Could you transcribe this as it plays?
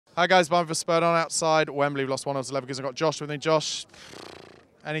Hi guys, Bayer for Spurred on outside Wembley. We've lost 1-0 to Leverkusen. I've got Josh with me. Josh,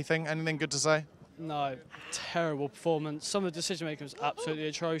 anything good to say? No, terrible performance. Some of the decision making was absolutely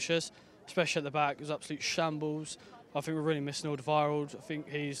atrocious, especially at the back. It was absolute shambles. I think we're really missing Alderweireld. I think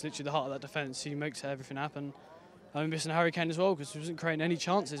he's literally the heart of that defence. He makes everything happen. I'm missing Harry Kane as well because he wasn't creating any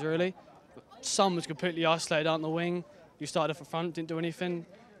chances really. Son was completely isolated out on the wing. He started off at front, didn't do anything.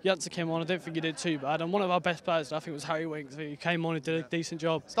 Janssen came on, I don't think he did too bad. And one of our best players, I think, was Harry Winks. He came on and did a decent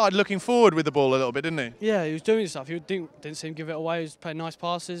job. Started looking forward with the ball a little bit, didn't he? Yeah, he was doing stuff. He didn't seem to give it away. He was playing nice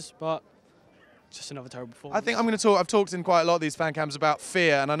passes, but just another terrible performance. I think I'm going to talk. I've talked in quite a lot of these fan cams about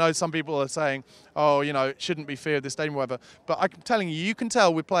fear, and I know some people are saying, "Oh, you know, it shouldn't be fear of this stadium, or whatever." But I'm telling you, you can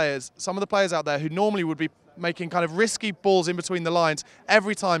tell with players, some of the players out there who normally would be making kind of risky balls in between the lines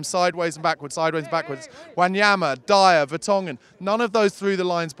every time, sideways and backwards, sideways and backwards. Wanyama, Dyer, Vertonghen, none of those through the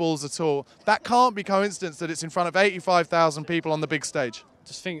lines balls at all. That can't be coincidence that it's in front of 85,000 people on the big stage. I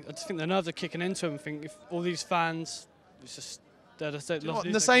just think the nerves are kicking into him. I think if all these fans, it's just.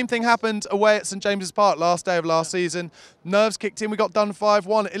 And the same thing happened away at St James's Park last day of last season. Nerves kicked in, we got done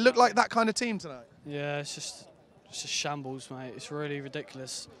 5-1. It looked like that kind of team tonight. Yeah, it's just shambles, mate. It's really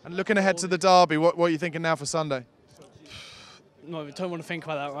ridiculous. And looking ahead to the derby, what are you thinking now for Sunday? No, I don't want to think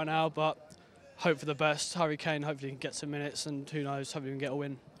about that right now, but hope for the best. Harry Kane hopefully can get some minutes, and who knows, hopefully we can get a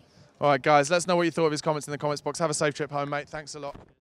win. All right, guys, let us know what you thought of his comments in the comments box. Have a safe trip home, mate. Thanks a lot.